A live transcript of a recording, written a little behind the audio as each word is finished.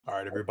All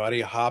right,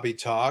 everybody, Hobby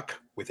Talk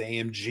with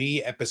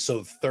AMG,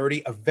 episode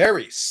 30, a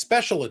very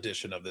special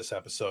edition of this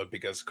episode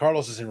because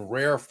Carlos is in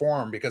rare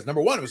form because number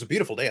one, it was a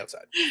beautiful day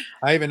outside.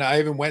 I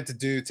even went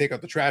to take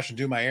out the trash and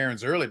do my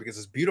errands early because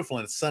it's beautiful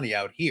and it's sunny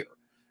out here.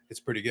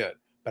 It's pretty good.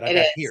 But I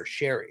got here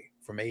Shari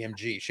from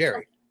AMG.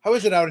 Shari, how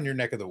is it out in your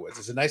neck of the woods?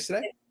 Is it nice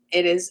today?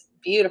 It is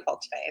beautiful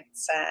today.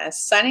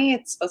 It's sunny.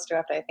 It's supposed to go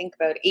up to, I think,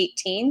 about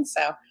 18.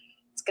 So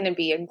it's going to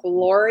be a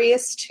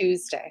glorious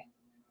Tuesday.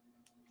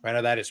 Right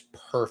now, that is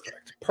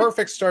perfect.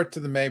 Perfect start to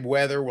the May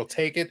weather. We'll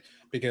take it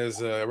because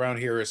around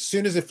here, as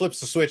soon as it flips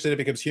the switch, then it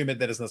becomes humid.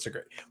 Then it's not so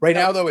great. Right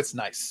now, though, it's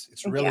nice.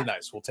 It's really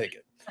nice. We'll take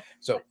it.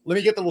 So let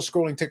me get the little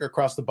scrolling ticker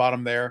across the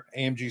bottom there.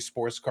 AMG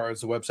Sportscards,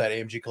 the website,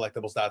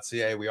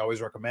 amgcollectibles.ca. We always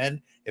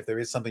recommend if there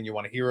is something you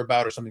want to hear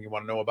about or something you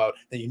want to know about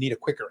that you need a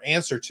quicker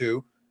answer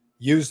to,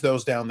 use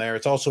those down there.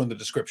 It's also in the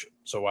description.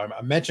 So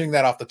I'm mentioning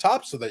that off the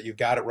top so that you've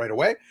got it right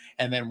away.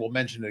 And then we'll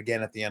mention it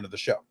again at the end of the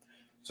show.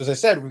 So as I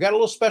said, we've got a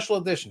little special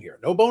edition here.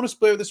 No bonus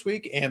player this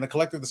week, and the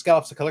Collector of the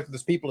Scalps, the Collector of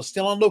this People, is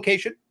still on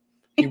location.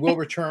 He will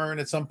return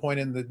at some point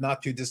in the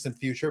not too distant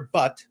future,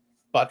 but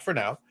for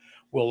now,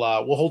 we'll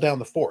hold down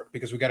the fort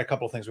because we got a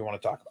couple of things we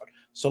want to talk about.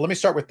 So let me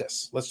start with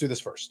this. Let's do this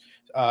first.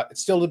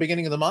 It's still the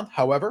beginning of the month.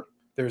 However,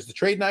 there's the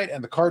trade night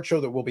and the card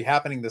show that will be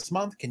happening this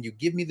month. Can you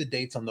give me the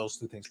dates on those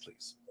two things,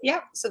 please?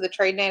 Yeah. So the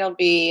trade night will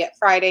be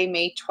Friday,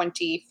 May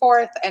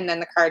 24th, and then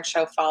the card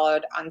show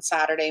followed on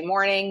Saturday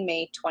morning,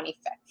 May 25th.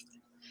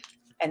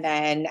 And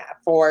then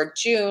for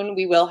June,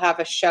 we will have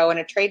a show and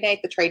a trade night.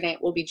 The trade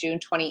night will be June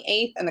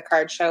 28th, and the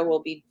card show will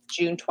be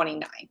June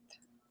 29th.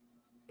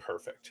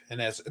 Perfect.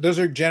 And as those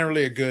are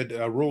generally a good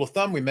rule of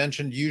thumb. We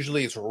mentioned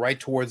usually it's right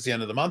towards the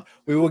end of the month.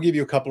 We will give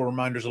you a couple of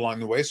reminders along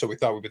the way. So we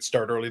thought we would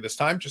start early this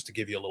time just to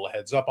give you a little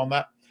heads up on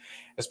that,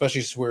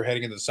 especially as we're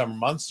heading into the summer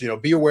months. You know,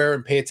 be aware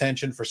and pay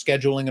attention for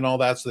scheduling and all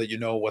that so that you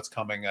know what's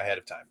coming ahead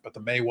of time. But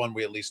the May one,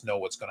 we at least know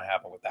what's going to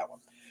happen with that one.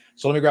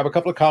 So let me grab a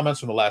couple of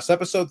comments from the last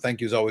episode. Thank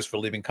you as always for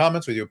leaving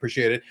comments. We do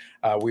appreciate it.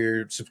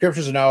 Our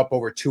subscriptions are now up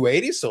over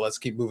 280, so let's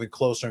keep moving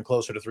closer and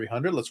closer to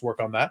 300. Let's work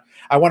on that.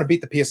 I want to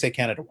beat the PSA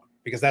Canada one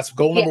because that's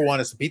goal number one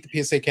is to beat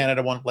the PSA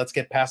Canada one. Let's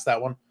get past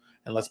that one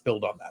and let's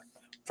build on that.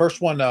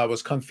 First one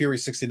was Kung Fury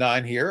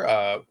 69 here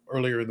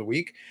earlier in the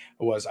week.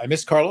 I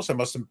missed Carlos. I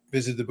must have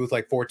visited the booth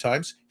like 4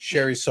 times.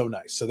 Shari's so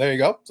nice. So there you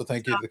go. So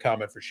thank you for the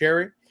comment for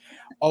Shari.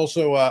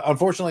 Also,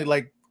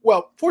 unfortunately,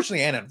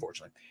 fortunately and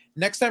unfortunately,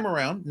 next time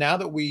around, now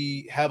that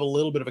we have a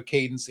little bit of a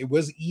cadence, it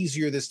was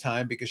easier this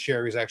time because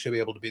Shari's actually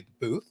able to be at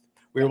the booth.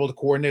 We were able to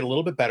coordinate a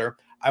little bit better.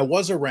 I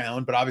was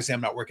around, but obviously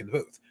I'm not working the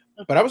booth.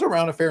 But I was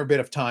around a fair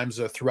bit of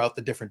times throughout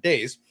the different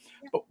days.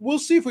 But we'll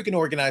see if we can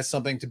organize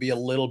something to be a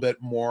little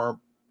bit more.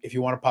 If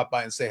you want to pop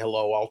by and say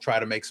hello, I'll try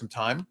to make some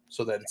time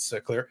so that it's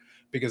clear.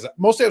 Because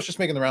mostly I was just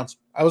making the rounds.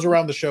 I was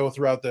around the show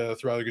throughout a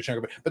good chunk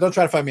of it. But don't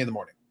try to find me in the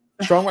morning.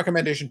 Strong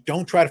recommendation,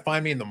 don't try to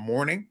find me in the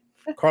morning.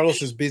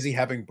 Carlos is busy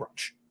having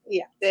brunch.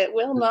 Yeah, it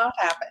will not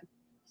happen.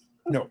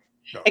 No.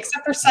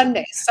 Except for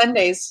Sundays.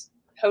 Sundays,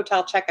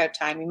 hotel checkout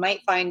time. You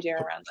might find you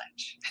around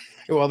lunch.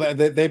 Well,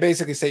 they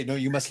basically say, no,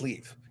 you must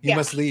leave. You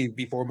must leave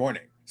before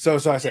morning. So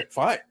I said,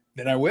 fine,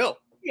 then I will.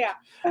 Yeah.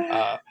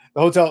 The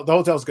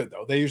hotel's good,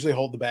 though. They usually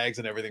hold the bags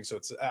and everything. So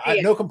it's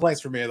no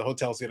complaints from me. The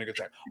hotel's getting a good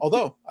time.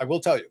 Although, I will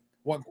tell you,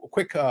 one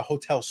quick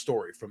hotel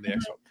story from the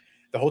expo.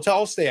 The hotel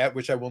I'll stay at,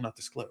 which I will not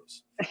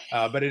disclose,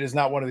 but it is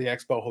not one of the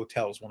expo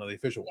hotels, one of the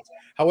official ones.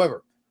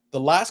 However, the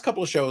last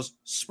couple of shows,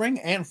 spring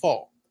and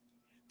fall,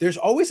 there's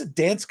always a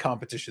dance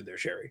competition there,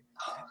 Shari.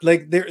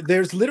 Like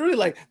there's literally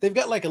like they've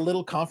got like a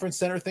little conference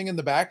center thing in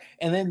the back,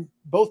 and then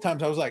both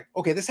times I was like,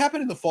 okay, this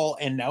happened in the fall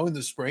and now in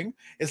the spring.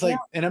 It's like,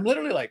 and I'm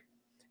literally like,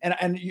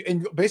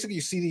 and basically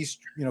you see these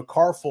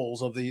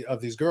carfuls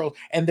of these girls,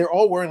 and they're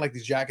all wearing like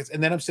these jackets,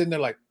 and then I'm sitting there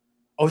like,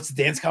 oh, it's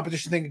the dance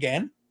competition thing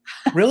again,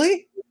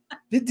 really?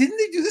 Didn't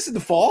they do this in the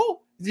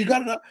fall? You got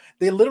to know.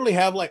 They literally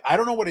have like, I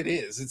don't know what it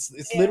is.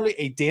 It's literally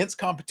a dance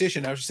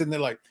competition. I was just sitting there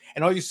like,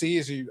 and all you see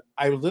is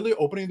I was literally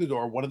opening the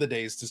door one of the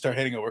days to start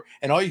heading over,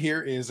 and all you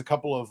hear is a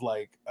couple of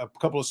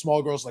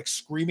small girls like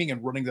screaming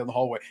and running down the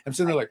hallway. I'm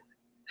sitting there like,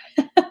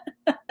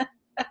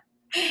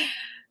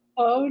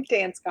 oh,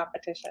 dance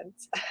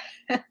competitions.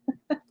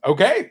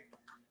 Okay,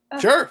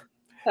 sure.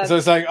 So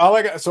it's like all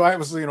I got. So I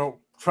was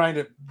trying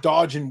to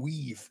dodge and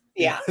weave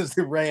as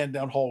they ran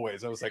down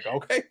hallways. I was like,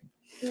 okay.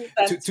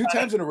 Two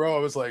times in a row, I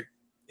was like,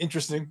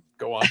 interesting.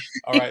 Go on.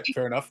 All right,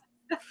 fair enough.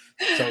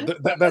 So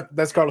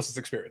that's Carlos's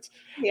experience.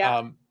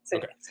 Yeah.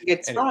 Okay. It's a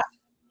good spot.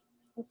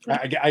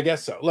 I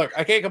guess so. Look,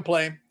 I can't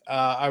complain.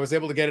 I was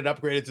able to get it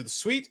upgraded to the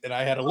suite, and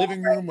I had a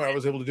living room where I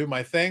was able to do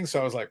my thing. So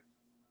I was like,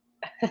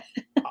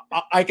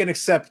 I can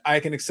accept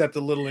a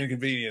little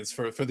inconvenience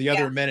for the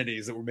other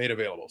amenities that were made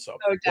available. So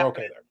we're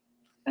okay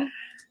there.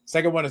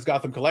 Second one is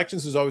Gotham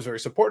Collections, who's always very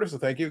supportive. So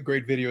thank you.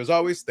 Great video as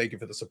always. Thank you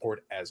for the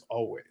support as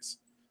always.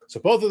 So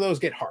both of those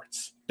get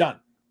hearts. Done.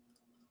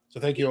 So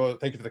thank you for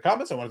the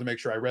comments. I wanted to make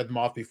sure I read them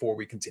off before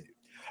we continued.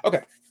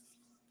 Okay.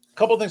 A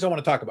couple of things I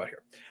want to talk about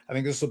here. I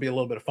think this will be a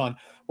little bit of fun.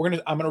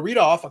 I'm gonna read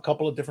off a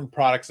couple of different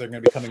products that are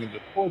going to be coming into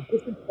the store,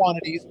 different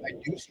quantities. I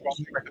do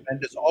strongly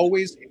recommend, as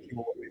always, if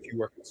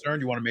you are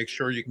concerned, you want to make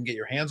sure you can get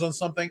your hands on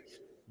something,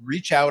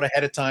 reach out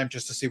ahead of time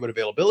just to see what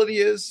availability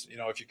is. You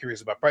know, if you're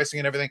curious about pricing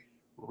and everything,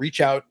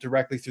 reach out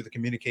directly through the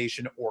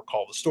communication or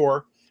call the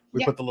store.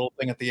 We put the little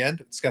thing at the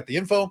end. It's got the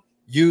info.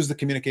 Use the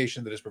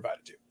communication that is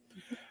provided to you.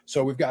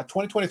 So we've got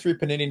 2023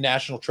 Panini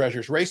National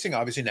Treasures Racing.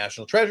 Obviously,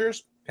 National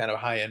Treasures, kind of a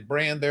high-end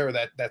brand there.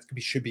 That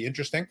should be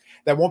interesting.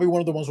 That won't be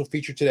one of the ones we'll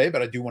feature today,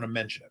 but I do want to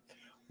mention it.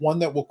 One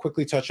that we'll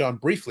quickly touch on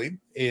briefly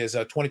is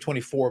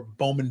 2024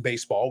 Bowman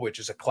Baseball, which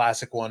is a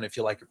classic one if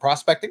you like your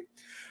prospecting.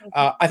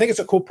 I think it's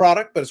a cool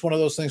product, but it's one of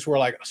those things where,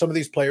 like, some of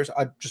these players,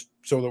 just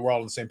so that we're all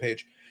on the same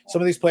page,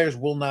 some of these players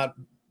will not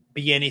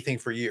be anything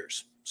for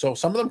years. So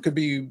some of them could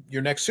be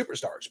your next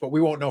superstars, but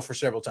we won't know for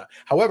several times.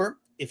 However,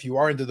 if you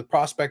are into the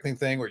prospecting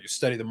thing or you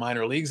study the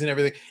minor leagues and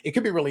everything, it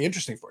could be really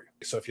interesting for you.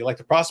 So if you like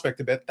to prospect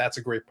a bit, that's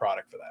a great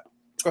product for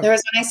that. There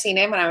was one I seen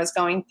it when I was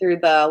going through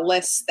the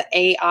list, the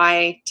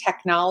AI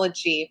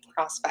technology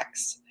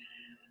prospects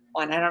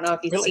one. I don't know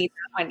if you've seen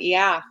that one.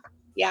 Yeah.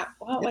 Yeah.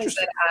 What was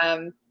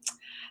it?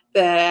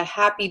 The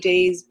Happy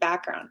Days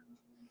background.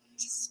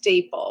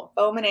 Staple.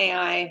 Bowman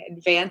AI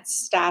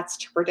advanced stats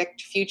to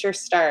predict future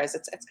stars.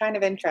 It's kind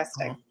of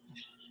interesting.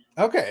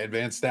 Okay,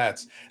 advanced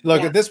stats.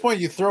 Look, at this point,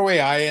 you throw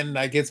AI in,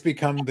 like, it's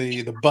become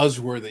the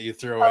buzzword that you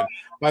throw in.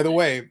 By the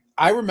way,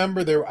 I don't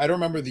remember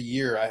the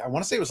year. I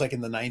want to say it was like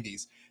in the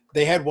 90s.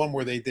 They had one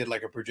where they did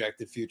like a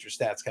projected future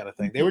stats kind of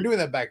thing. They were doing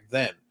that back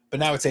then, but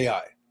now it's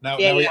AI. Now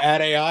we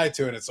add AI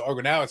to it. It's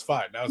now it's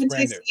fine. Now it's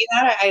brand new.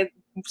 I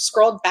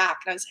scrolled back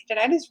and I was like,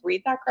 did I just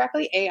read that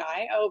correctly?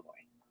 AI? Oh boy.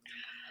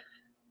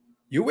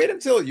 You wait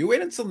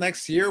until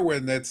next year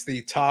when that's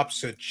the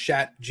tops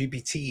Chat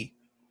GPT.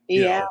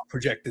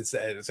 Projected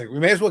set. It's like we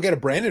may as well get a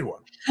branded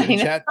one. Get a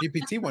Chat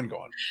GPT one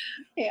going.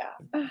 Yeah.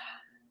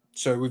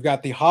 So we've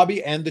got the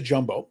hobby and the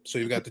jumbo. So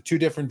you've got the two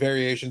different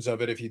variations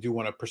of it. If you do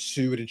want to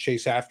pursue it and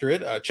chase after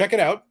it, check it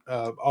out.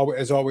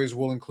 As always,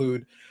 we'll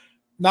include,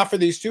 not for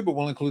these two, but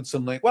we'll include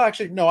some link. Well,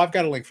 actually, no, I've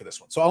got a link for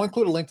this one. So I'll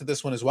include a link to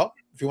this one as well.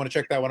 If you want to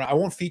check that one out. I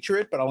won't feature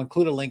it, but I'll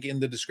include a link in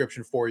the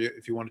description for you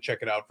if you want to check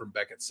it out from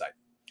Beckett's site.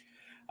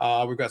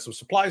 We've got some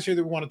supplies here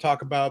that we want to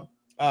talk about.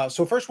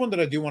 So first one that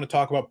I do want to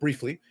talk about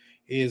briefly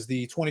is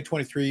the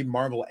 2023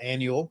 Marvel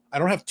Annual. I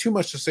don't have too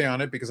much to say on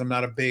it because I'm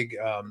not a big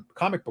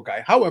comic book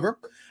guy. However,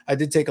 I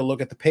did take a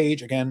look at the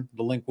page. Again,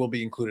 the link will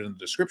be included in the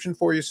description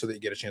for you so that you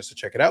get a chance to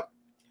check it out.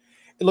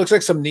 It looks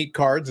like some neat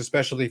cards,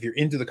 especially if you're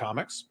into the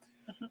comics.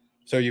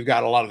 So you've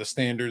got a lot of the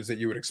standards that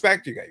you would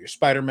expect. You got your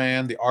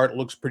Spider-Man. The art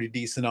looks pretty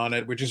decent on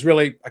it, which is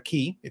really a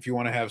key. If you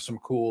want to have some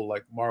cool,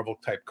 like, Marvel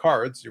type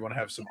cards, you want to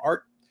have some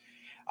art.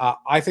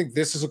 I think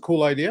this is a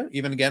cool idea.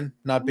 Even, again,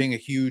 not being a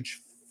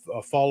huge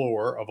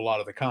follower of a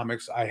lot of the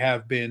comics, I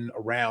have been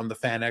around the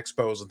fan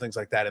expos and things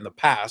like that in the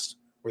past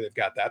where they've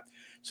got that.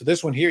 So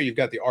this one here, you've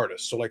got the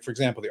artist. So, like, for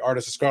example, the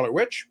artist of Scarlet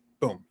Witch,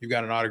 boom, you've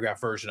got an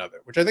autographed version of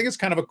it, which I think is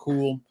kind of a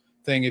cool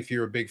thing if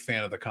you're a big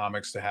fan of the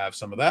comics to have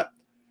some of that.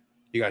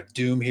 You got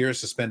Doom here,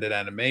 suspended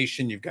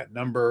animation. You've got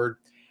numbered.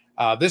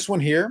 This one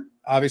here,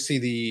 obviously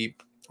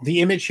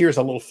the image here is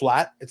a little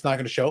flat. It's not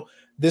going to show.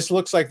 This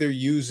looks like they're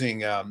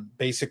using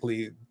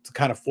basically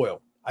kind of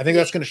foil. I think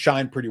that's going to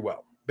shine pretty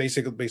well,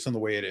 basically based on the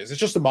way it is. It's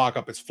just a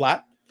mock-up. It's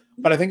flat,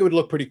 but I think it would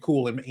look pretty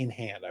cool in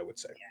hand, I would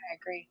say. Yeah, I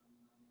agree.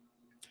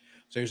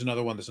 So here's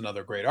another one. There's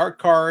another great art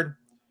card.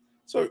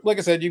 So like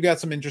I said, you've got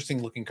some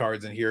interesting looking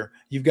cards in here.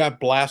 You've got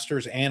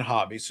blasters and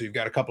hobbies. So you've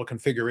got a couple of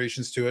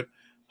configurations to it.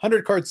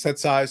 100 card set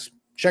size.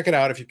 Check it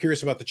out. If you're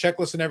curious about the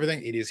checklist and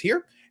everything, it is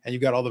here. And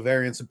you've got all the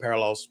variants and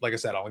parallels. Like I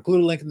said, I'll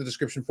include a link in the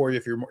description for you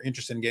if you're more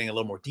interested in getting a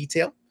little more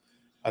detail.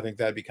 I think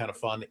that'd be kind of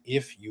fun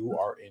if you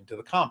are into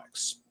the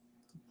comics.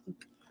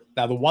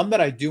 Now, the one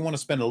that I do want to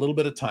spend a little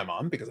bit of time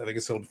on, because I think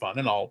it's a little fun,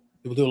 and we'll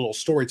do a little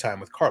story time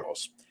with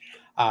Carlos.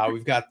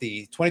 We've got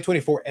the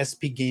 2024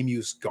 SP Game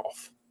Use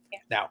Golf. Yeah.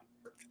 Now,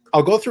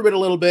 I'll go through it a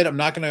little bit. I'm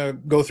not going to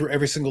go through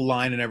every single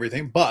line and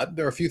everything, but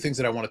there are a few things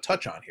that I want to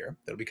touch on here.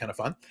 That'll be kind of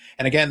fun.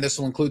 And again, this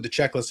will include the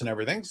checklist and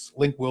everything.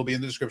 Link will be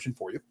in the description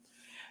for you.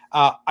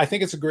 I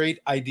think it's a great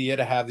idea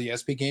to have the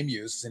SP Game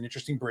Use. It's an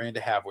interesting brand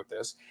to have with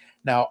this.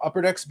 Now,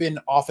 Upper Deck's been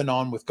off and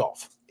on with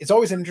golf. It's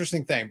always an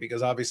interesting thing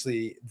because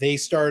obviously they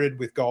started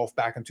with golf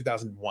back in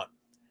 2001.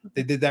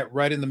 They did that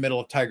right in the middle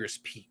of Tiger's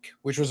peak,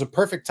 which was a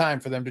perfect time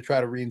for them to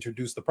try to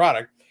reintroduce the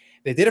product.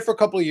 They did it for a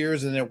couple of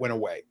years and then it went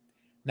away.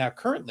 Now,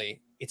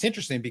 currently, it's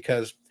interesting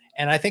because,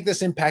 and I think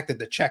this impacted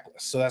the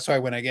checklist. So that's why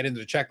when I get into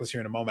the checklist here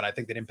in a moment, I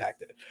think that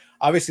impacted it.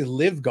 Obviously,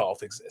 Live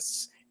Golf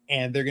exists,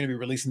 and they're going to be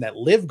releasing that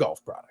Live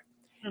Golf product.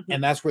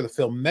 And that's where the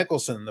Phil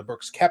Mickelson and the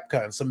Brooks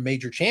Koepka and some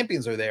major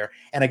champions are there.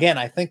 And again,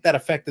 I think that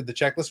affected the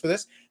checklist for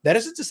this. That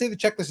isn't to say the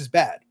checklist is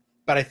bad,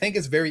 but I think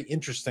it's very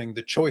interesting,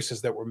 the choices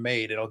that were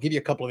made. And I'll give you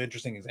a couple of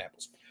interesting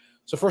examples.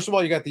 So first of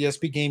all, you got the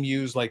SP Game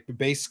Use, like the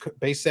base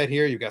set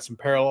here. You've got some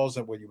parallels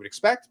of what you would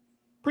expect.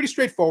 Pretty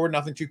straightforward,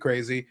 nothing too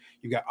crazy.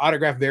 You've got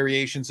autograph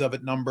variations of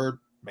it numbered.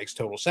 Makes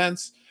total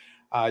sense.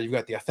 You've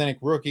got the authentic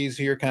rookies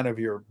here, kind of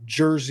your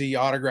jersey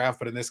autograph,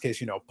 but in this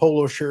case,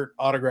 polo shirt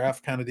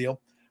autograph kind of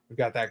deal. We've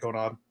got that going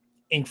on.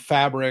 Ink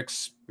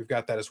fabrics, we've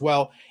got that as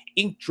well.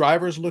 Ink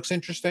drivers looks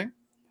interesting.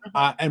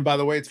 And by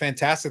the way, it's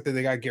fantastic that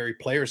they got Gary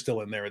Player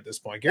still in there at this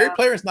point. Gary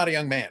Player is not a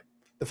young man.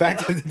 The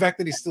fact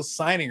that he's still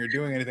signing or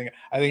doing anything,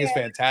 I think is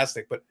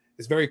fantastic. But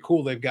it's very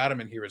cool they've got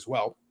him in here as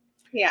well.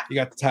 Yeah. You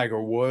got the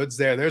Tiger Woods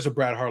there. There's a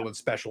Brad Harlan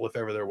special if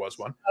ever there was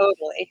one.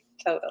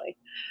 Totally.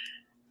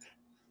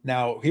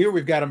 Now, here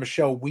we've got a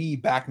Michelle Wee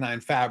back nine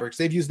fabrics.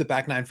 They've used the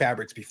back nine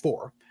fabrics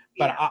before,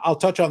 but I'll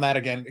touch on that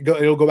again.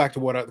 It'll go back to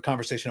what the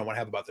conversation I want to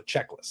have about the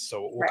checklist.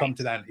 So we'll come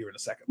to that here in a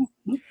second.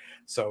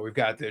 So we've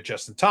got the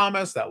Justin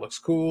Thomas. That looks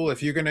cool.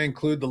 If you're going to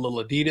include the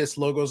little Adidas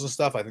logos and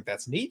stuff, I think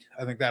that's neat.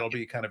 I think that'll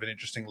be kind of an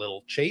interesting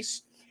little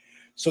chase.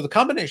 So the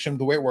combination,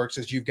 the way it works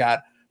is you've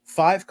got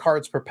 5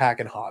 cards per pack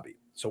in hobby.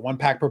 So 1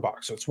 pack per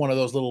box. So it's one of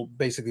those little,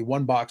 basically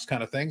 1 box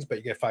kind of things, but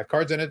you get 5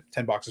 cards in it,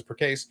 10 boxes per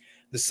case.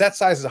 The set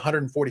size is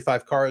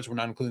 145 cards. We're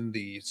not including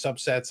the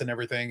subsets and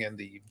everything and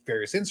the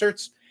various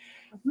inserts.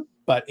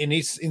 But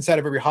inside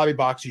of every hobby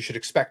box, you should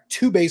expect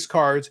 2 base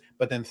cards,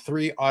 but then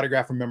 3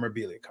 autograph and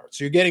memorabilia cards.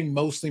 So you're getting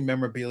mostly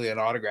memorabilia and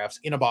autographs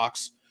in a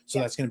box. So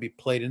that's going to be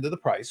played into the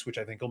price, which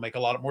I think will make a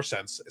lot more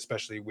sense,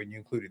 especially when you're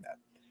including that.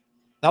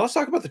 Now let's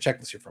talk about the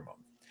checklist here for a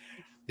moment.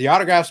 The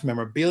autographs,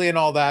 memorabilia, and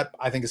all that,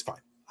 I think is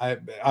fine.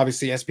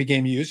 Obviously, SP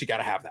game used, you got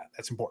to have that.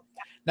 That's important.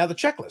 Now, the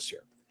checklist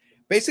here.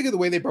 Basically, the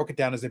way they broke it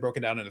down is they broke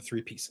it down into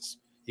 3 pieces.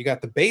 You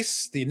got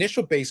the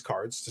initial base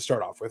cards to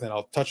start off with, and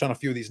I'll touch on a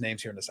few of these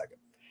names here in a second.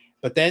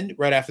 But then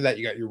right after that,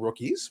 you got your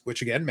rookies,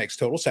 which again makes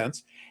total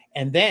sense.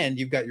 And then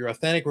you've got your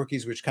authentic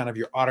rookies, which kind of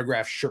your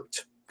autograph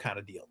shirt kind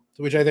of deal,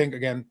 which I think,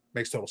 again,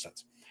 makes total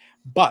sense.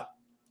 But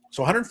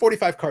so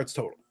 145 cards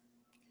total.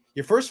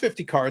 Your first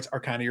 50 cards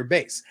are kind of your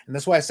base. And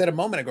that's why I said a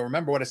moment ago,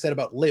 remember what I said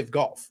about Live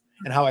Golf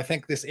and how I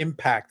think this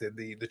impacted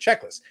the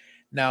checklist.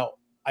 Now,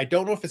 I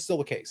don't know if it's still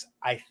the case.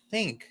 I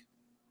think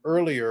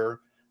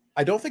earlier,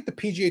 I don't think the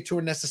PGA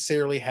Tour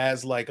necessarily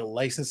has like a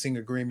licensing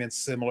agreement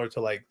similar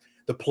to like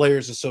the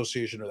Players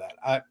Association or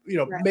that.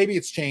 Maybe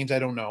it's changed. I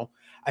don't know.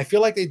 I feel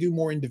like they do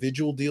more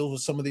individual deals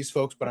with some of these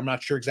folks, but I'm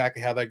not sure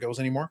exactly how that goes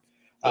anymore.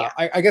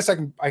 I guess I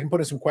can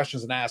put in some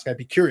questions and ask. I'd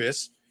be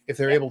curious if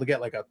they're able to get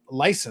like a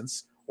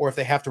license or if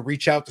they have to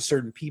reach out to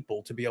certain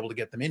people to be able to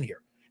get them in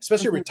here,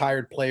 especially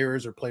retired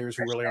players or players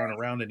who really aren't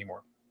around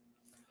anymore.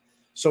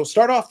 So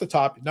start off the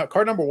top. Now,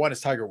 card number 1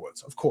 is Tiger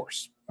Woods, of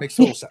course. Makes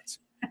total sense.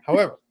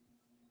 However,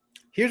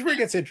 here's where it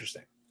gets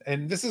interesting.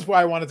 And this is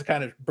why I wanted to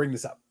kind of bring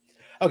this up.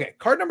 Okay,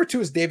 card number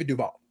 2 is David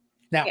Duval.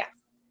 Now,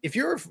 if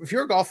you're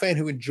a golf fan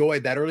who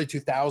enjoyed that early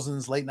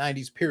 2000s, late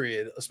 90s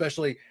period,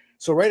 especially,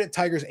 so right at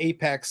Tiger's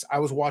apex, I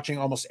was watching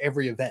almost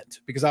every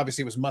event because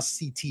obviously it was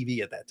must-see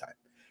TV at that time.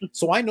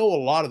 So I know a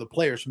lot of the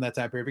players from that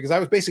time period because I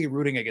was basically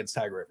rooting against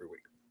Tiger every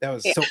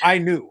week. So I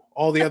knew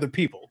all the other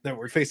people that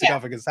were facing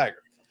off against Tiger.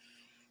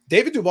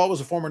 David Duval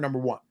was a former number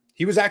 1.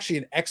 He was actually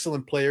an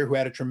excellent player who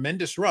had a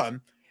tremendous run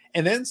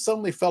and then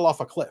suddenly fell off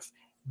a cliff.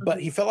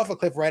 But he fell off a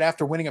cliff right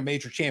after winning a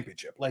major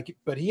championship.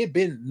 But he had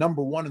been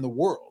number 1 in the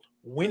world,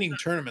 winning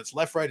tournaments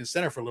left, right, and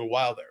center for a little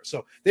while there.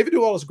 So David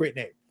Duval is a great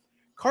name.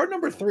 Card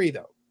number 3,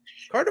 though.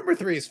 Card number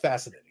 3 is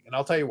fascinating, and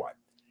I'll tell you why.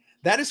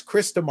 That is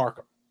Chris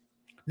DeMarco.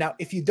 Now,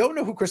 if you don't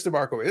know who Chris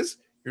DeMarco is,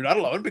 you're not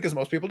alone because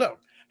most people don't.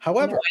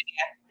 However,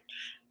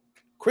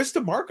 Chris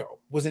DeMarco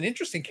was an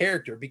interesting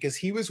character because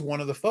he was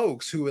one of the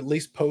folks who at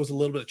least posed a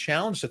little bit of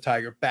challenge to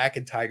Tiger back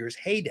in Tiger's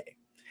heyday.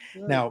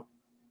 Now,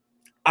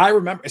 I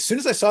remember as soon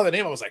as I saw the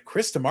name, I was like,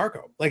 Chris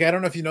DeMarco. Like, I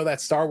don't know if you know that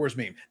Star Wars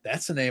meme.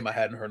 That's a name I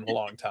hadn't heard in a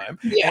long time.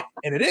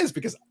 And it is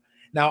because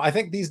now I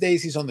think these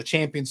days he's on the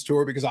Champions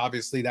Tour because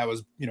obviously that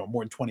was,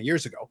 more than 20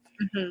 years ago.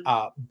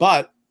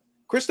 But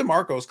Chris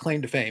DeMarco's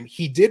claim to fame,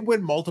 he did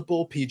win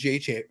multiple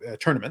PGA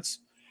tournaments.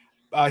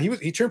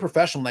 He turned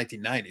professional in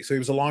 1990, so he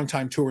was a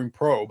long-time touring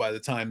pro by the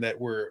time that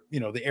we're,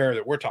 the era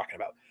that we're talking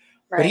about.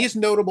 But he is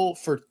notable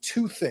for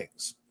 2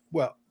 things.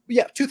 Well,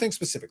 2 things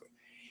specifically.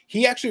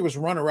 He actually was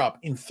runner-up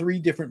in 3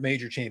 different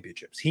major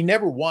championships. He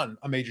never won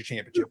a major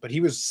championship, but he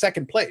was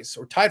second place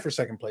or tied for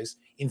second place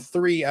in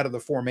 3 out of the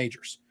 4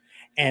 majors.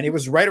 And it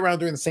was right around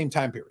during the same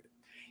time period.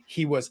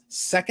 He was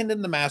second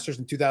in the Masters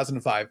in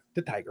 2005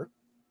 to Tiger.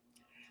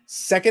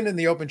 Second in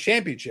the Open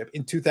Championship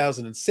in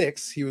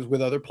 2006. He was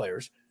with other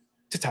players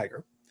to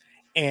Tiger.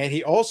 And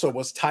he also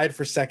was tied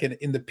for second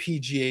in the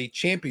PGA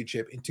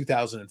Championship in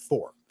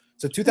 2004.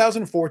 So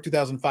 2004,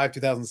 2005,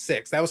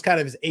 2006, that was kind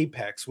of his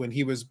apex when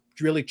he was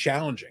really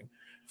challenging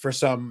for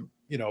some,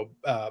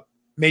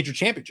 major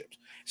championships.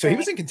 So he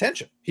was in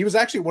contention. He was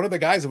actually one of the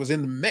guys that was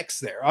in the mix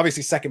there.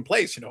 Obviously, second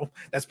place,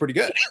 that's pretty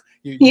good.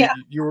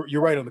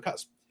 You're right on the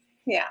cusp.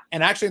 Yeah.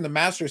 And actually in the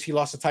Masters, he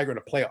lost to Tiger in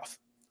a playoff.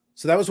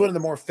 So that was one of the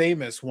more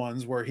famous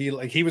ones where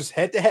he was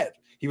head to head.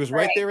 He was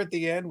right there at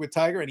the end with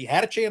Tiger, and he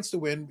had a chance to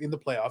win in the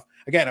playoff.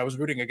 Again, I was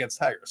rooting against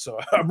Tiger, so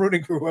I'm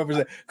rooting for whoever's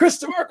there.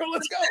 Chris DeMarco,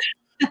 let's go.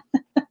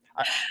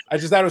 I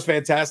just thought it was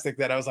fantastic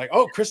that I was like,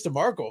 oh, Chris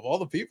DeMarco of all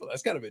the people.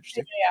 That's kind of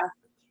interesting. Yeah.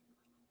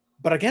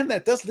 But again,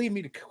 that does lead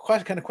me to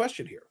kind of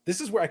question here.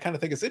 This is where I kind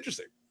of think it's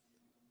interesting.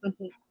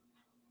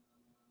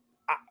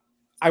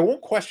 I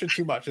won't question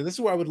too much. And this is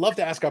where I would love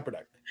to ask Upper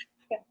Deck.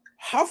 Yeah.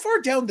 How far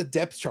down the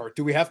depth chart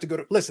do we have to go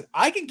to? Listen,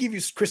 I can give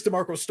you Chris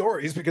DeMarco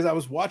stories because I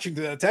was watching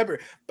the September,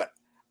 but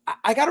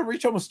I got to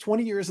reach almost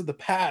 20 years of the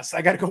past.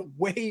 I got to go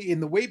way in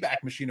the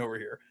Wayback Machine over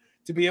here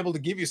to be able to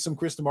give you some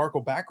Chris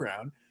DeMarco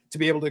background, to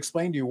be able to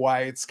explain to you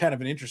why it's kind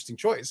of an interesting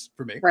choice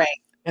for me. Right.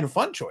 And a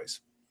fun choice.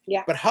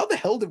 Yeah. But how the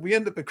hell did we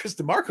end up at Chris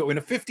DeMarco in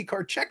a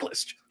 50-card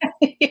checklist?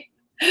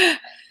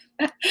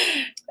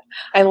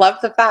 I love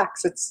the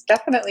facts. It's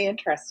definitely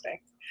interesting.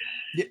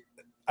 Yeah,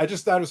 I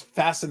just thought it was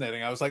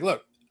fascinating. I was like,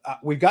 look,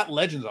 we've got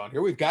legends on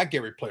here. We've got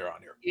Gary Player on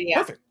here. Yeah.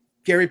 Perfect.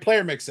 Gary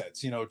Player makes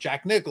sense. You know,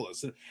 Jack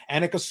Nicklaus,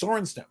 Annika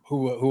Sorenstam,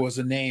 who was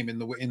a name in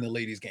the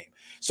ladies' game.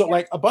 So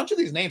like a bunch of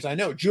these names I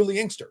know. Julie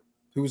Inkster,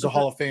 who was a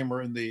Hall of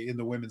Famer in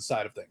the women's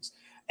side of things.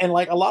 And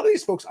like a lot of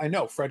these folks I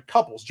know, Fred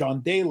Couples,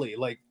 John Daly,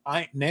 like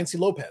Nancy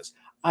Lopez.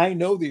 I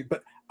know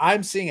but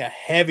I'm seeing a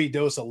heavy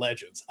dose of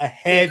legends, a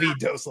heavy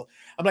dose.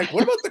 I'm like,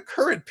 what about the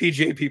current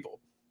PGA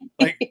people?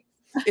 Like,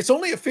 it's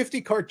only a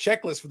 50-card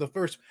checklist for the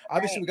first.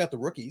 Obviously, we got the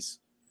rookies.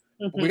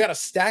 We got a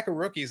stack of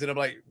rookies, and I'm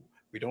like,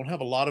 we don't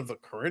have a lot of the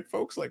current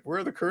folks. Like, where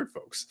are the current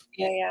folks?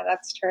 Yeah,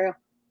 that's true.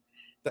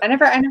 I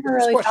never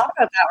really thought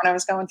about that when I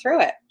was going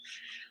through it.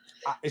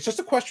 It's just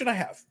a question I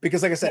have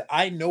because, like I said,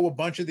 I know a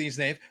bunch of these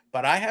names,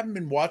 but I haven't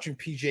been watching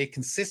PGA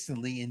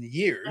consistently in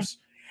years.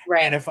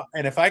 Right.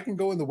 And if I can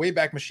go in the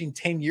Wayback Machine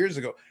 10 years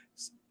ago,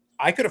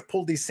 I could have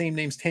pulled these same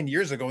names 10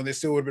 years ago and they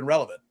still would have been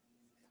relevant.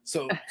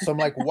 So I'm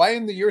like, why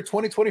in the year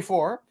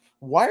 2024?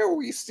 Why am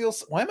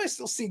I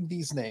still seeing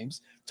these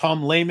names?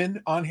 Tom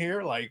Lehman on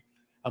here. Like,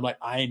 I'm like,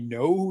 I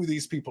know who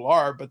these people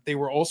are, but they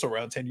were also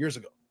around 10 years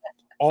ago.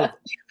 All of them,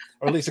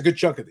 or at least a good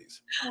chunk of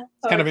these.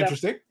 It's kind of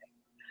interesting.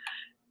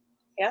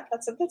 Yeah,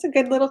 that's a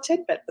good little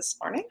tidbit this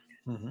morning.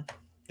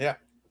 Yeah.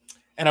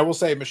 And I will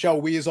say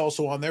Michelle Wee is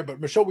also on there, but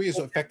Michelle Wee is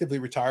effectively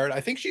retired. I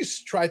think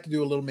she's tried to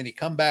do a little mini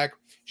comeback.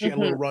 She had a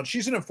little run.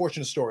 She's an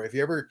unfortunate story. If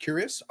you're ever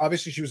curious,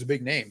 obviously she was a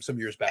big name some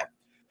years back,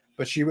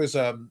 but she was,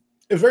 it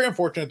was very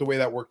unfortunate the way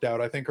that worked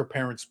out. I think her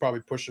parents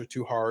probably pushed her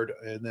too hard,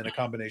 and then a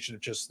combination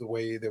of just the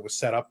way that was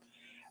set up.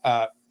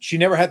 She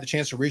never had the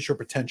chance to reach her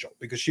potential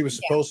because she was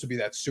supposed to be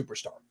that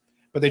superstar,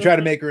 but they tried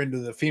to make her into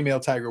the female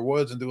Tiger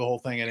Woods and do the whole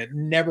thing, and it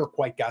never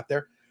quite got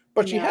there.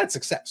 But she had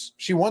success.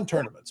 She won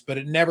tournaments, but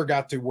it never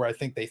got to where I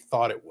think they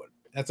thought it would.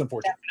 That's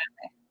unfortunate.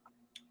 Definitely.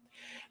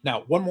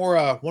 Now, one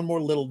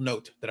more little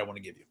note that I want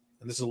to give you,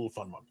 and this is a little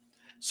fun one.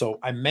 So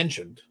I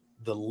mentioned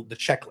the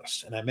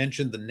checklist, and I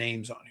mentioned the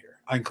names on here.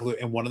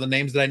 And one of the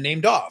names that I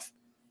named off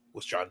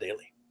was John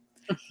Daly.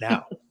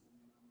 Now,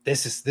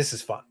 this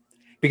is fun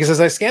because as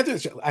I scan through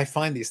this, I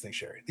find these things,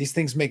 Shari. These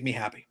things make me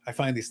happy. I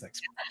find these things.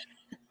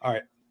 All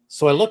right.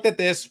 So I looked at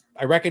this.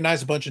 I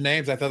recognized a bunch of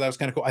names. I thought that was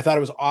kind of cool. I thought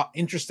it was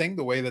interesting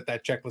the way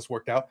that checklist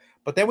worked out.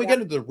 But then we get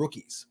into the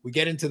rookies. We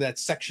get into that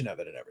section of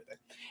it and everything.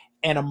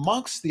 And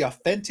amongst the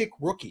authentic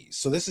rookies,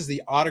 so this is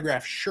the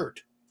autograph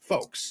shirt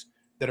folks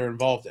that are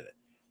involved in it.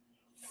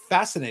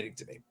 Fascinating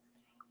to me.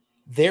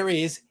 There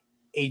is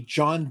a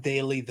John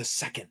Daly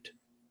II.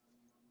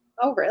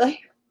 Oh, really?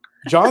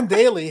 John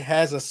Daly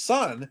has a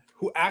son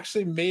who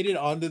actually made it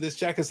onto this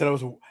checklist. And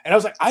I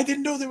was like, I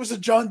didn't know there was a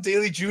John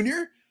Daly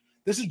Jr.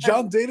 This is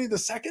John Daly II?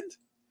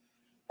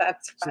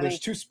 That's funny. So there's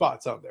two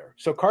spots on there.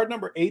 So card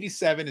number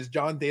 87 is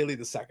John Daly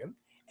II.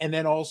 And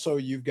then also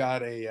you've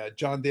got a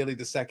John Daly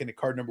II at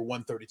card number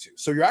 132.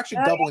 So you're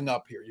actually doubling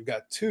up here. You've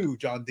got two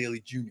John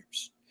Daly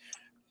Juniors.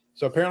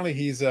 So apparently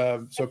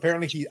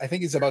I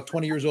think he's about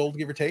 20 years old,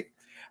 give or take.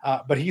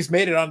 But he's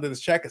made it onto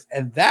this checklist.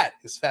 And that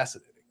is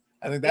fascinating.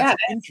 I think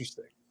that's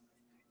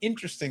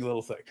interesting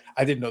little thing.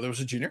 I didn't know there was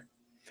a junior.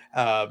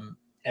 And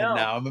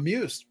now I'm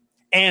amused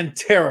and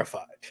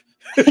terrified.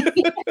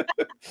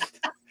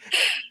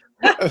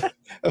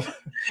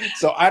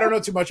 So I don't know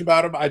too much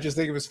about him. I just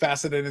think it was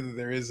fascinating that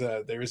there is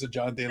a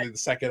John Daly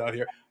II on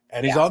here,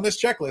 and he's on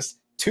this checklist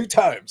 2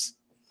 times.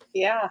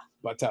 Yeah,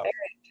 very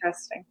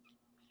interesting.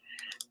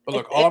 But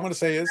look, all I'm going to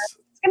say is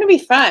it's going to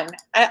be fun.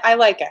 I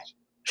like it.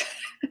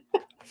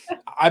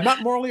 I'm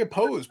not morally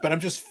opposed, but I'm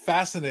just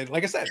fascinated.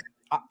 Like I said,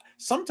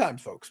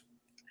 sometimes, folks,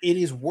 it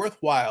is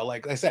worthwhile.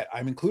 Like I said,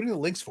 I'm including the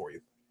links for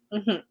you.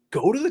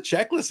 Go to the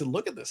checklist and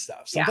look at this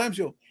stuff. Sometimes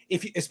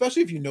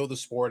especially if you know the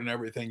sport and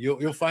everything,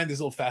 you'll find these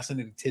little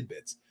fascinating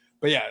tidbits.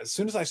 But yeah, as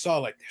soon as I saw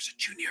like there's a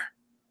junior,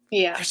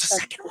 there's a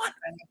second one.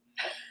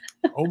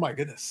 Oh my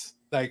goodness,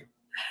 like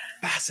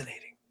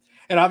fascinating.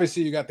 And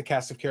obviously you got the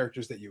cast of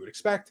characters that you would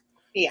expect.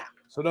 Yeah.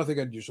 So nothing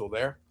unusual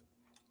there.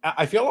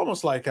 I feel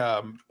almost like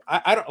I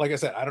don't, like I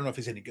said, I don't know if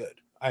he's any good.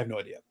 I have no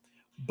idea,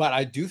 but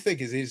I do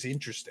think it is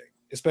interesting,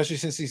 especially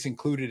since he's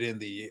included in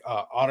the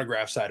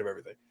autograph side of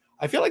everything.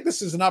 I feel like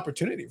this is an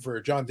opportunity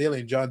for John Daly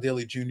and John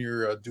Daly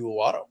Jr. Dual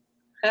auto.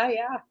 Oh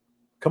yeah.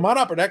 Come on,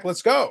 Upper Deck,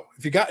 let's go.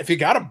 If you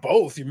got them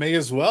both, you may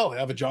as well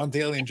have a John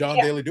Daly and John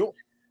Daly dual.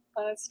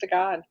 Honest to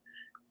God.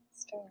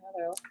 Let's do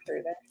another look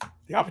through there.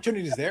 The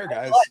opportunity is there,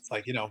 guys.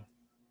 Like,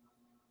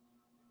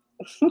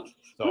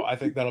 So I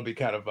think that'll be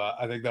kind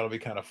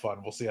of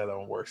fun. We'll see how that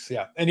one works.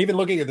 Yeah, and even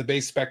looking at the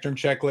base spectrum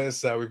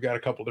checklist, we've got a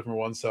couple different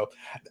ones. So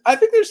I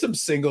think there's some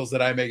singles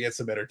that I may get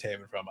some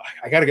entertainment from.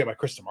 I got to get my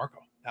Chris DeMarco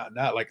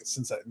now. Like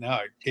since I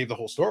gave the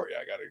whole story,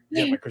 I got to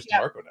get my Chris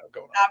DeMarco now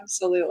going on.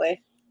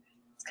 Absolutely,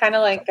 it's kind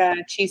of like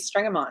cheese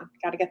string 'em on.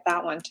 Got to get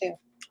that one too.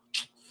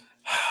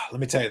 Let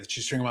me tell you, the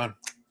cheese string 'em on,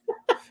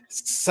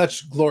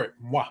 such glory.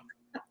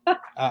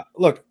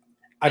 Look,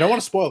 I don't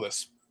want to spoil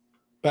this,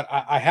 but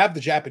I have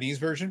the Japanese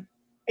version.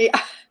 Yeah.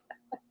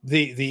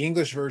 The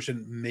English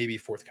version may be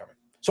forthcoming.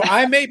 So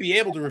I may be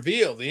able to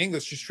reveal the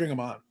English to string them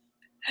on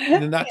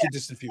in the not too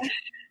distant future.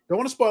 Don't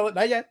want to spoil it.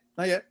 Not yet.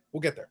 Not yet.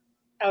 We'll get there.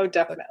 Oh,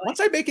 definitely. Once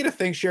I make it a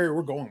thing, Shari,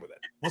 we're going with it.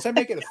 Once I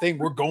make it a thing,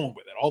 we're going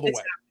with it all the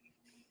way.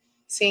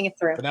 Seeing it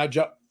through. But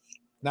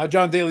now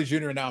John Daly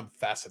Jr., and now I'm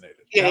fascinated.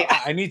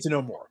 Yeah. I need to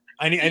know more.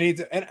 I need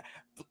to and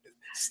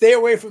stay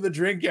away from the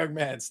drink, young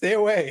man. Stay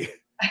away.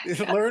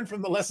 Learn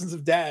from the lessons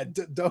of dad.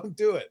 Don't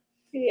do it.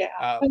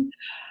 Yeah.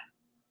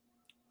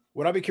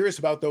 What I'll be curious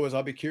about, though, is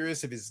I'll be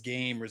curious if his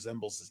game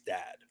resembles his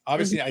dad.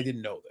 Obviously, I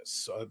didn't know this,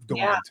 so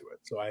going into it,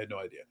 so I had no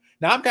idea.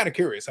 Now I'm kind of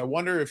curious. I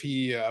wonder if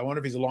he's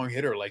a long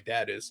hitter like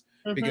dad is,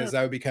 because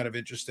that would be kind of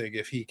interesting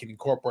if he can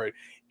incorporate,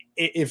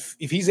 if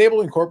he's able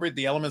to incorporate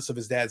the elements of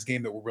his dad's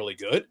game that were really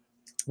good,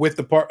 with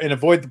the part and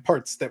avoid the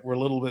parts that were a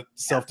little bit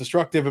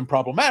self-destructive and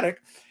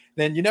problematic.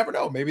 Then you never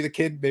know. Maybe the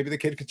kid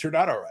could turn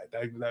out all right.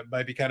 That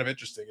might be kind of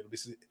interesting.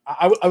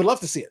 I would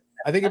love to see it.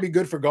 I think it'd be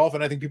good for golf,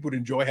 and I think people would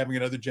enjoy having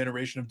another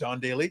generation of Don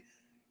Daly.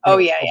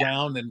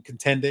 Around and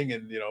contending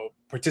and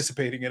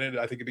participating in it.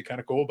 I think it'd be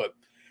kind of cool, but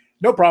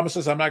no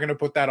promises. I'm not going to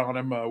put that on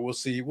him. We'll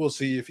see. We'll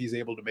see if he's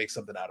able to make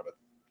something out of it.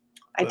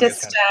 So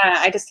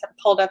I just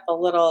pulled up a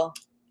little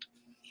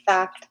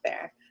fact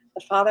there.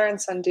 The father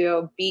and son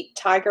duo beat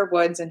Tiger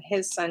Woods and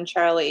his son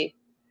Charlie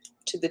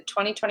to the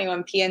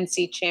 2021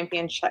 PNC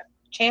championship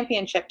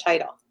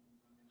title.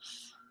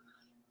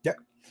 Yeah,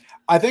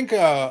 I think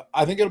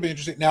it'll be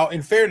interesting. Now,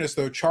 in fairness,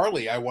 though,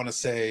 Charlie, I want to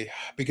say,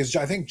 because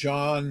I think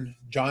John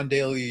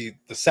Daly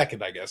the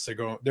second, I guess they're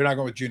not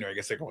going with Junior. I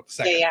guess they're going with the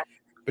second. Yeah.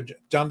 But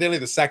John Daly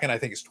the second, I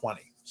think, is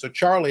 20. So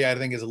Charlie, I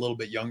think, is a little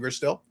bit younger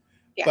still.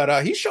 Yeah.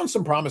 But he's shown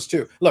some promise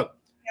too. Look,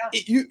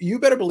 you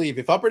better believe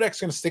if Upper Deck's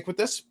going to stick with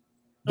this,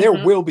 there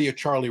will be a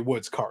Charlie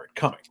Woods card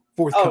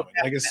forthcoming.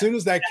 Like as soon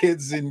as that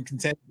kid's in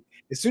contention.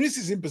 As soon as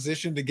he's in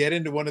position to get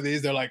into one of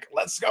these, they're like,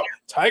 let's go.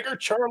 Tiger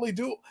Charlie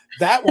duel.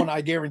 That one, I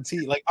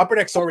guarantee. Like Upper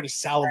Deck's already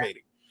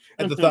salivating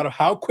at the thought of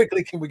how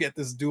quickly can we get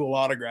this dual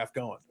autograph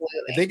going.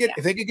 Absolutely.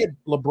 If they could get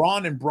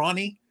LeBron and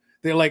Bronny,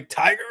 they're like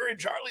Tiger and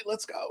Charlie,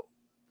 let's go.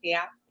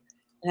 Yeah.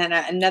 And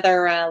then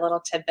another little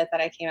tidbit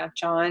that I came up,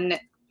 John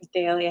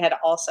Daly had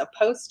also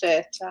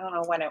posted, I don't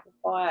know when it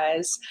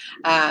was,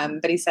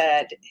 but he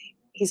said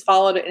he's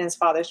followed in his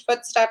father's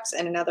footsteps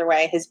in another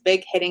way, his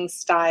big hitting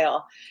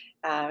style.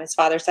 His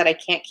father said, I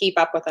can't keep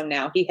up with him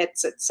now. He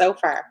hits it so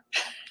far.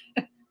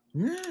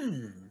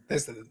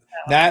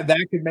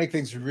 That could make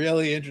things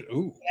really interesting.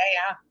 Ooh.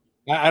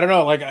 Yeah. I don't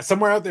know. Like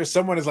somewhere out there,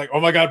 someone is like, oh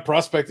my God,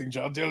 prospecting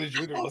John Daly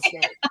Jr. Let's go.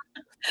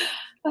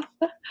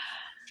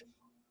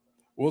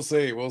 We'll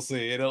see.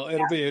 It'll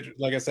be,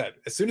 like I said,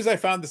 as soon as I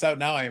found this out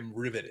now, I am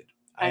riveted.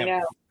 I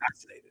am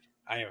fascinated.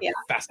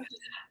 Fascinated.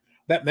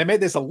 That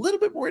made this a little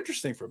bit more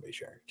interesting for me,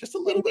 Shari. Just a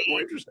little bit more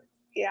interesting.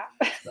 Yeah.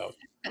 So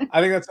I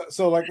think that's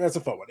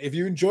a fun one. If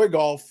you enjoy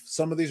golf,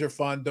 some of these are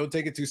fun. Don't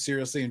take it too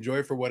seriously. Enjoy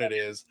it for what it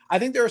is. I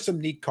think there are some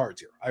neat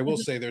cards here. I will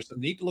say there's some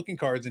neat looking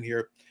cards in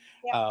here.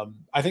 Yeah.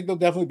 I think there'll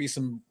definitely be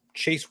some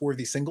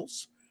chase-worthy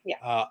singles.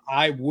 Yeah.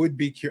 I would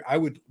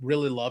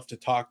really love to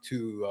talk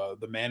to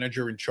the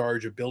manager in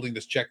charge of building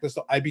this checklist.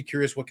 I'd be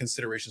curious what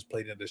considerations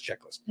played into this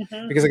checklist.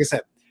 Because like I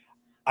said,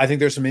 I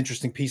think there's some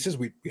interesting pieces.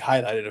 We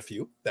highlighted a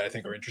few that I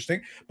think are interesting,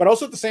 but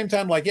also at the same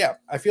time, like,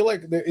 I feel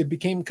like it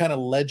became kind of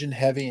legend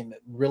heavy and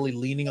really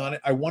leaning on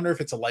it. I wonder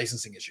if it's a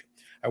licensing issue.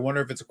 I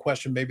wonder if it's a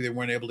question. Maybe they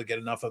weren't able to get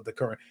enough of the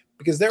current,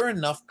 because there are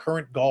enough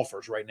current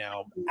golfers right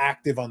now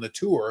active on the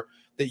tour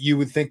that you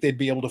would think they'd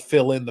be able to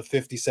fill in the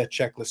 50 set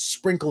checklist,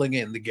 sprinkling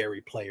in the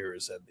Gary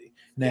Players and the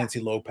Nancy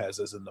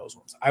Lopez's and those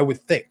ones. I would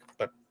think,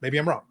 but maybe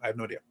I'm wrong. I have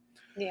no idea.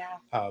 Yeah.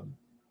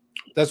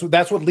 That's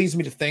what leads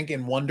me to think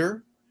and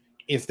wonder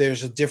if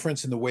there's a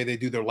difference in the way they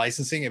do their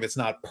licensing, if it's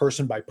not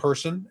person by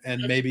person,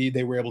 and maybe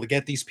they were able to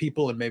get these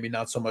people and maybe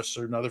not so much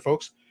certain other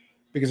folks,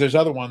 because there's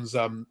other ones,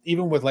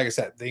 even with, like I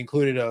said, they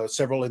included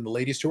several in the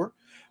ladies tour,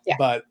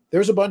 but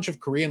there's a bunch of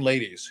Korean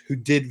ladies who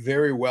did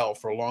very well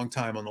for a long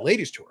time on the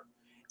ladies tour.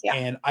 Yeah.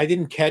 And I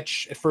didn't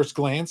catch at first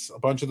glance a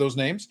bunch of those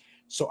names.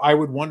 So I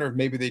would wonder if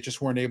maybe they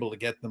just weren't able to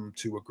get them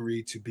to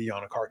agree to be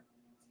on a card.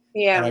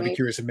 Yeah. And I'd be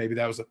curious if maybe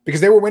that was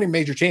because they were winning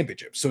major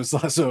championships. So it's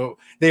not, so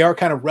they are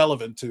kind of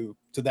relevant to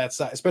that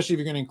side, especially if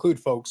you're going to include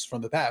folks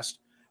from the past.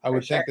 I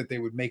would think that they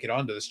would make it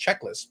onto this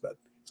checklist, but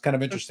it's kind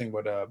of interesting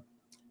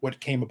what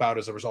came about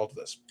as a result of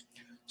this.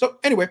 So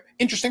anyway,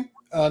 interesting.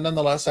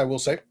 Nonetheless, I will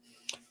say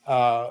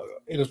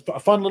it is a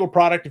fun little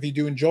product if you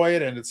do enjoy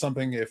it. And it's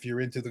something, if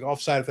you're into the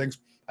golf side of things,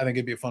 I think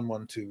it'd be a fun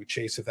one to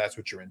chase if that's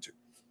what you're into.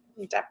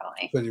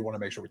 Definitely. But you want to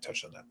make sure we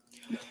touch on that.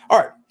 All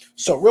right.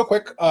 So real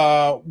quick,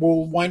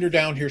 we'll wind her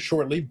down here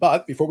shortly.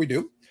 But before we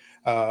do,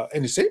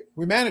 and you see,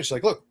 we managed.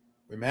 Like, look,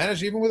 we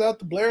managed even without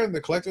the Blair and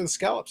the collector of the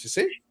scallops. You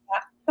see?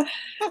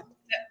 Yeah.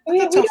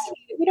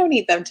 We don't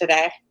need them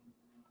today.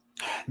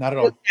 Not at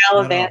all.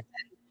 Not at all.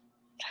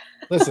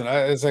 Listen,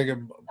 it's like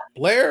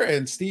Blair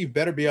and Steve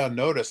better be on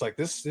notice. Like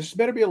this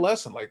better be a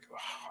lesson. Like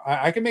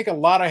I can make a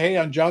lot of hay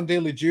on John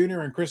Daly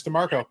Jr. and Chris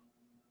DeMarco.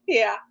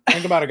 Yeah.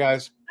 Think about it,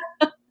 guys.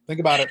 Think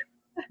about it.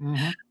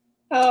 Mm-hmm.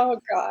 Oh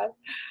God.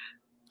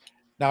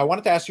 Now I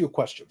wanted to ask you a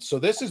question. So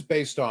this is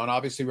based on,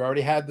 obviously we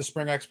already had the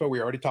Spring Expo.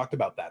 We already talked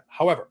about that.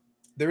 However,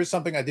 there is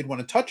something I did want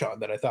to touch on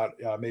that I thought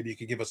maybe you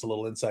could give us a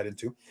little insight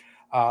into.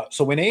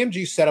 So when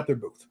AMG set up their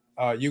booth,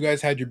 you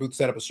guys had your booth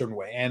set up a certain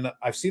way. And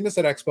I've seen this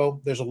at Expo.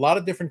 There's a lot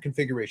of different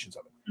configurations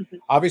of it. Mm-hmm.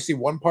 Obviously,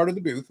 one part of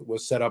the booth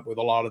was set up with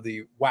a lot of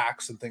the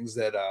wax and things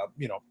that,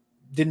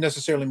 didn't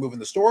necessarily move in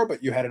the store,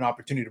 but you had an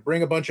opportunity to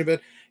bring a bunch of it,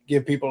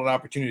 give people an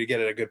opportunity to get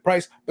it at a good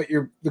price. But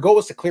the goal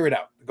was to clear it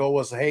out. The goal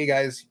was, hey,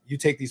 guys, you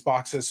take these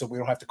boxes so we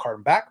don't have to cart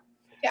them back.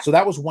 Yeah. So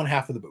that was one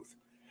half of the booth.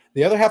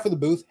 The other half of the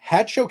booth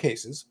had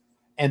showcases.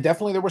 And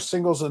definitely there were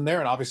singles in there,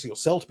 and obviously you'll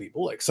sell to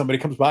people. Like somebody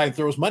comes by and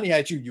throws money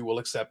at you, you will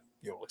accept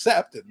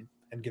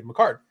and give them a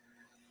card.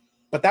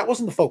 But that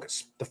wasn't the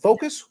focus. The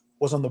focus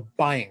was on the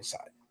buying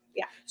side.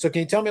 Yeah. So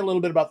can you tell me a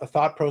little bit about the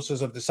thought process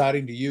of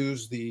deciding to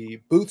use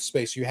the booth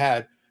space you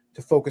had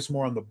to focus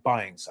more on the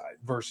buying side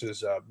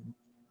versus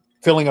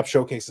filling up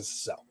showcases to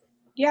sell?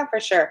 Yeah,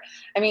 for sure.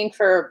 I mean,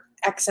 for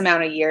X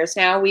amount of years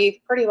now, we've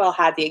pretty well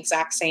had the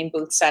exact same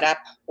booth setup,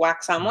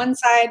 wax on one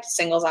side,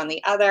 singles on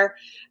the other.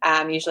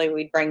 Usually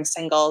we'd bring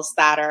singles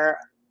that are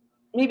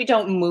maybe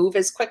don't move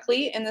as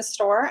quickly in the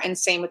store, and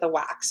same with the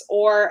wax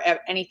or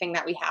anything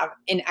that we have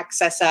in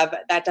excess of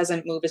that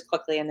doesn't move as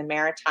quickly in the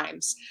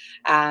Maritimes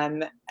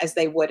as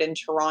they would in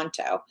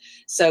Toronto.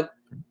 So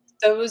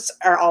those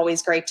are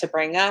always great to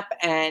bring up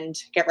and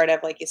get rid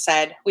of. Like you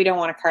said, we don't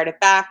want to cart it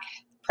back.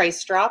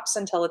 Price drops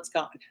until it's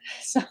gone.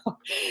 So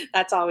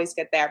that's always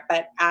good there.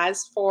 But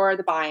as for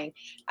the buying,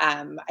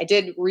 I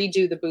did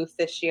redo the booth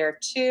this year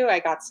too.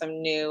 I got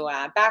some new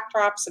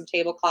backdrops, some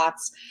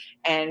tablecloths,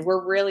 and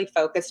we're really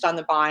focused on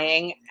the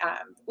buying.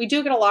 We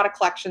do get a lot of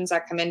collections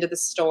that come into the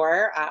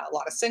store, a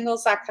lot of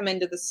singles that come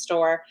into the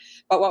store.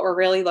 But what we're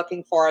really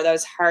looking for are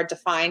those hard to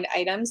find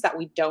items that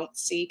we don't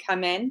see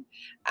come in.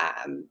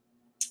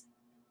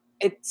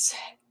 It's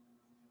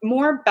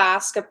more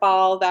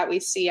basketball that we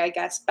see, I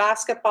guess,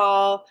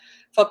 basketball,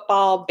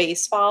 football,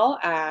 baseball,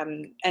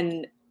 and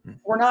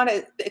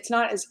it's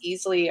not as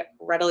easily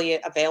readily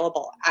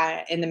available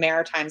in the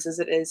Maritimes as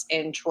it is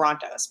in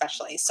Toronto,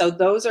 especially. So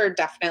those are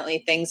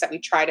definitely things that we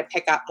try to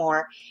pick up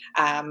more,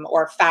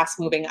 or fast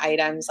moving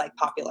items like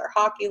popular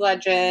hockey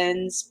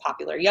legends,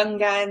 popular young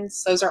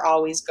guns. Those are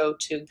always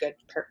go-to good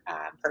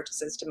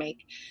purchases to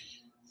make.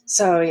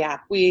 So yeah,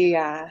 we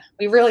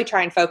really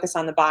try and focus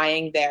on the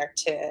buying there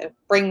to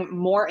bring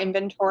more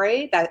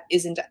inventory that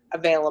isn't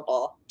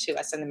available to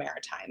us in the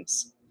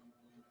Maritimes.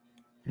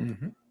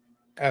 Mm-hmm.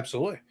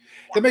 Absolutely.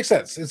 Yeah. That makes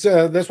sense. It's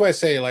that's why I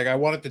say, like, I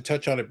wanted to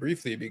touch on it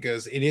briefly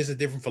because it is a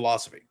different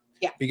philosophy.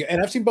 Yeah.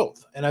 And I've seen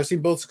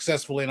both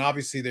successfully. And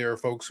obviously there are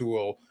folks who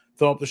will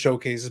fill up the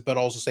showcases, but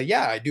also say,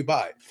 yeah, I do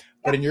buy.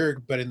 But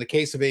in the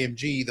case of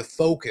AMG, the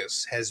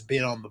focus has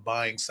been on the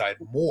buying side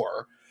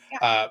more.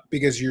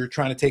 Because you're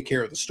trying to take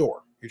care of the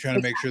store. You're trying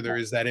to make sure there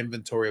is that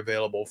inventory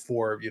available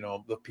for,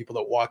 the people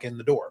that walk in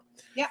the door.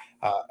 Yeah.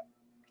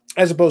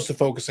 As opposed to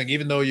focusing,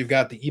 even though you've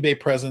got the eBay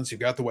presence, you've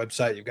got the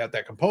website, you've got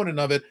that component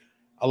of it.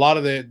 A lot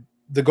of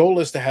the goal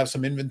is to have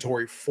some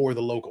inventory for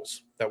the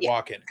locals that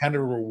walk in, kind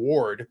of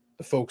reward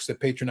the folks that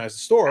patronize the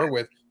store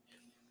with,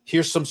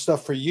 here's some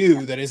stuff for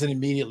you that isn't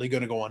immediately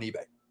going to go on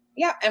eBay.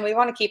 Yeah, and we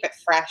want to keep it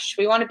fresh.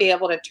 We want to be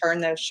able to turn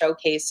those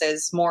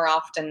showcases more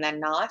often than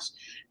not,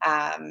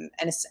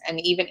 and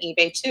even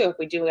eBay too. If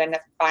we do end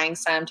up buying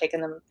some,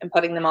 taking them and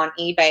putting them on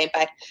eBay,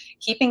 but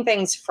keeping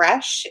things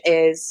fresh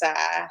is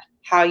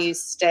how you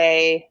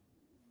stay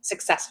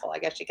successful, I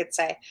guess you could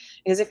say.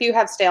 Because if you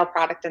have stale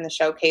product in the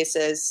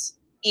showcases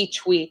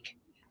each week,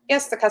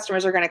 yes, the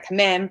customers are going to come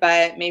in,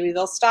 but maybe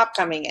they'll stop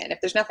coming in. If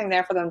there's nothing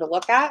there for them to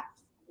look at,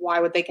 why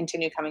would they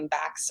continue coming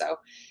back? So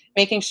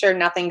making sure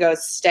nothing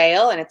goes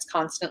stale and it's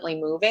constantly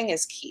moving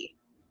is key.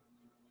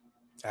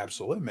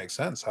 Absolutely. Makes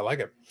sense. I like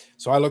it.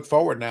 So I look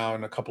forward now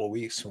in a couple of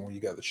weeks when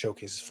you got the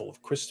showcases full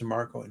of Chris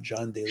DeMarco and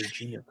John Daly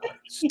Jr.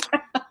 cards. It's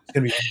going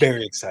to be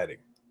very exciting.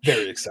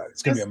 Very exciting.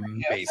 It's going to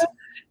be amazing.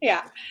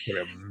 Yeah. It's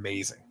going to be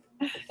amazing.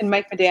 And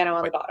Mike Medano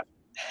on the bottom.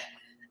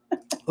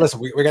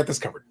 Listen, we got this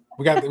covered.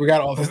 We got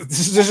all this.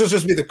 This will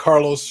just be the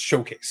Carlos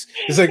showcase.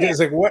 It's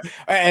like what,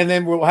 and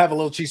then we'll have a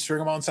little cheese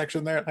string on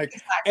section there. Like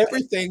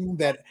everything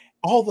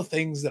all the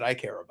things that I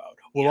care about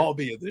will all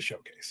be in this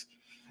showcase.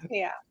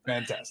 Yeah.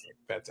 Fantastic.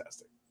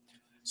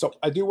 So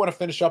I do want to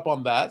finish up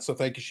on that. So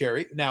thank you,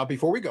 Shari. Now,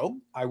 before we go,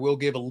 I will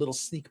give a little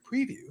sneak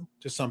preview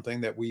to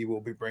something that we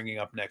will be bringing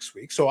up next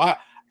week. So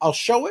I'll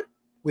show it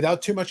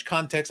without too much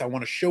context. I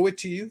want to show it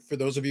to you for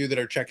those of you that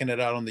are checking it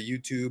out on the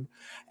YouTube,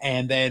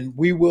 and then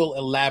we will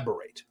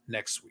elaborate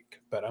next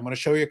week. but I'm going to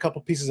show you a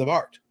couple pieces of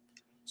art.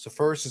 So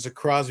first is a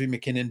Crosby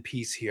McKinnon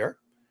piece here.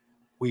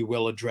 We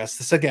will address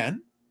this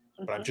again,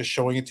 but I'm just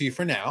showing it to you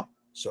for now.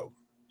 So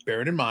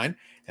bear it in mind.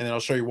 And then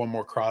I'll show you one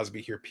more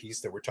Crosby here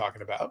piece that we're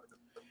talking about.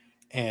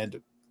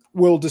 And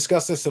we'll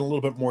discuss this in a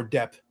little bit more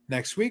depth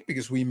next week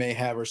because we may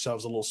have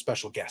ourselves a little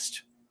special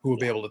guest who will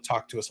be able to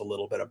talk to us a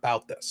little bit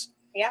about this.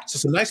 Yeah. So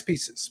some nice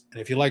pieces.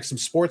 And if you like some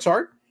sports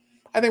art,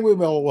 I think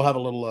we'll have a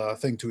little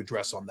thing to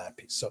address on that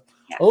piece. So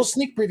a little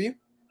sneak preview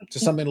to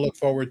something to look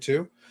forward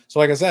to. So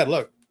like I said,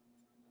 look,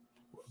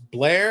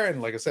 Blair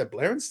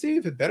and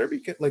Steve, it better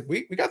be like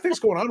we got things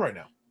going on right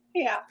now.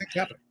 Yeah. Things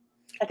happening.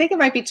 I think it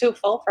might be too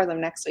full for them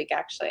next week,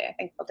 actually. I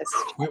think we'll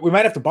just we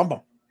might have to bump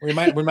them. We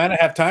might not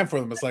have time for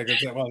them. It's like,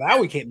 well, now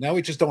we can't. Now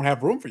we just don't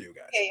have room for you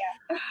guys.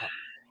 Yeah.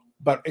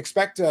 But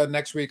expect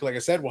next week, like I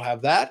said, we'll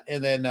have that.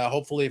 And then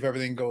hopefully if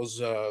everything goes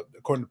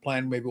according to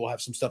plan, maybe we'll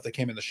have some stuff that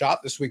came in the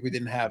shop. This week we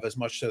didn't have as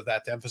much of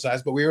that to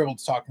emphasize, but we were able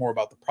to talk more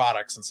about the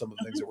products and some of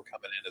the things that were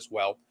coming in as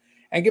well.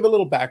 And give a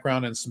little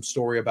background and some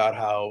story about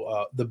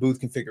how the booth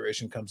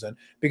configuration comes in.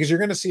 Because you're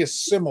going to see a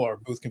similar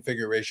booth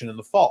configuration in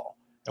the fall.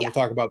 And we'll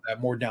talk about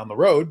that more down the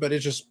road. But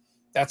it's just,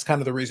 that's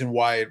kind of the reason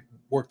why it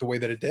worked the way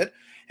that it did.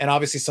 And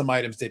obviously some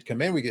items did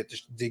come in. We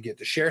did get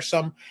to share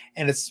some.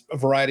 And it's a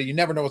variety. You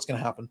never know what's going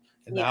to happen.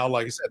 And now,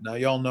 like I said, now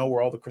y'all know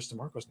where all the Krista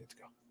Marcos need to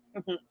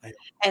go.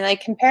 And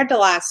like compared to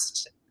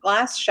last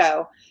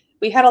show,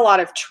 we had a lot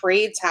of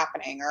trades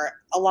happening or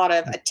a lot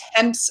of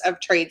attempts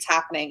of trades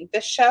happening.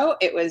 This show,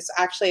 it was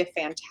actually a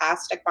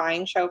fantastic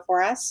buying show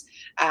for us.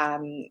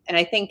 And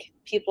I think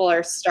people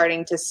are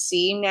starting to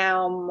see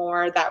now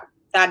more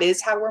that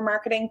is how we're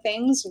marketing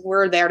things.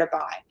 We're there to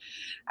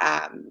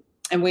buy.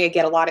 And we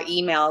get a lot of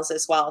emails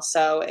as well.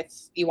 So if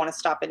you want to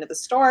stop into the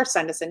store,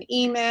 send us an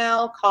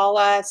email, call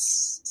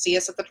us, see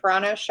us at the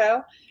Toronto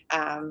show.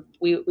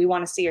 We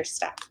want to see your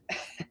stuff.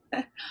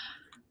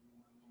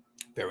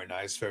 Very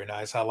nice. Very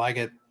nice. I like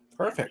it.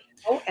 Perfect.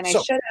 Oh, and I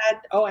should add,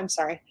 I'm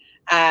sorry.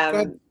 Go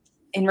ahead.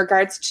 In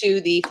regards to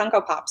the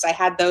Funko Pops, I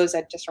had those,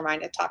 I just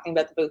reminded, talking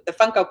about the booth, the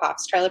Funko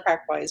Pops, Trailer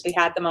Park Boys, we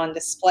had them on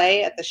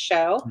display at the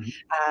show.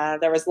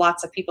 There was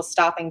lots of people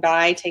stopping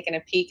by, taking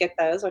a peek at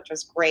those, which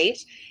was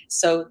great.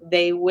 So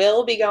they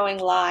will be going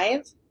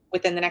live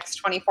within the next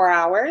 24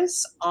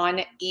 hours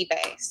on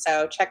eBay.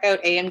 So check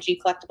out AMG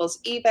Collectibles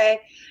eBay.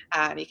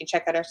 You can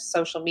check out our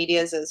social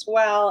medias as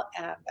well,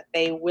 but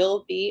they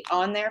will be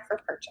on there for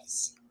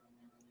purchase.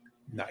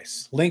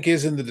 Nice. Link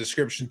is in the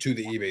description to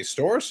the eBay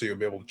store, so you'll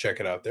be able to check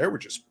it out there,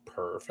 which is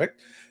perfect.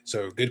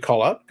 So good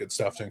call out. Good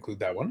stuff to include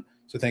that one.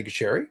 So thank you,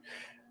 Shari.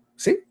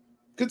 See?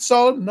 Good,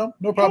 solid. No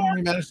problem. Yeah.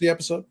 We managed the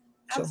episode.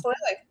 Absolutely.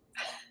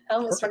 I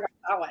almost forgot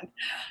that one.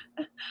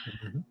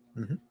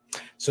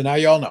 So now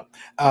you all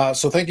know.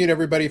 So thank you to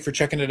everybody for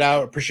checking it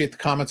out. Appreciate the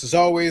comments as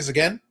always.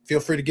 Again, feel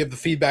free to give the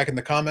feedback in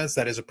the comments.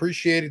 That is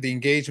appreciated. The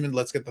engagement.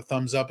 Let's get the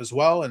thumbs up as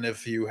well. And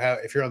if you're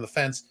on the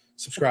fence,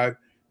 subscribe.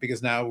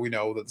 Because now we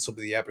know that this will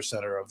be the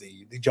epicenter of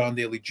the John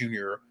Daly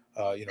Jr.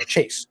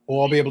 Chase.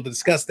 We'll all be able to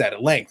discuss that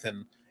at length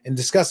and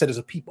discuss it as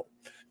a people.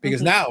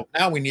 Because now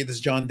we need this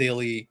John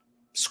Daly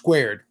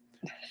squared,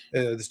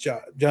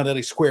 John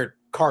Daly squared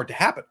card to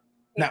happen.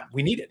 Now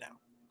we need it now.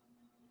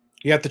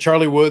 You got the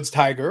Charlie Woods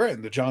Tiger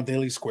and the John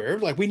Daly square.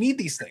 Like we need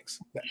these things.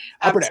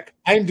 Upper Deck,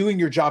 I am doing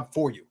your job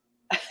for you.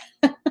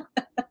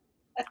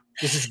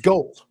 This is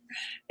gold.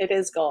 It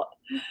is gold.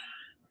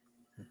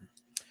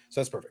 So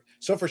that's perfect.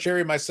 So for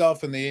Shari,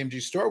 myself, and the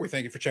AMG store, we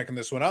thank you for checking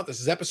this one out. This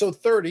is episode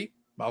 30,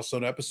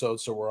 milestone episode,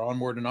 so we're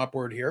onward and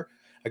upward here.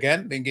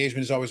 Again, the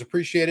engagement is always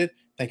appreciated.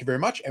 Thank you very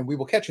much, and we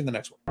will catch you in the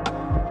next one.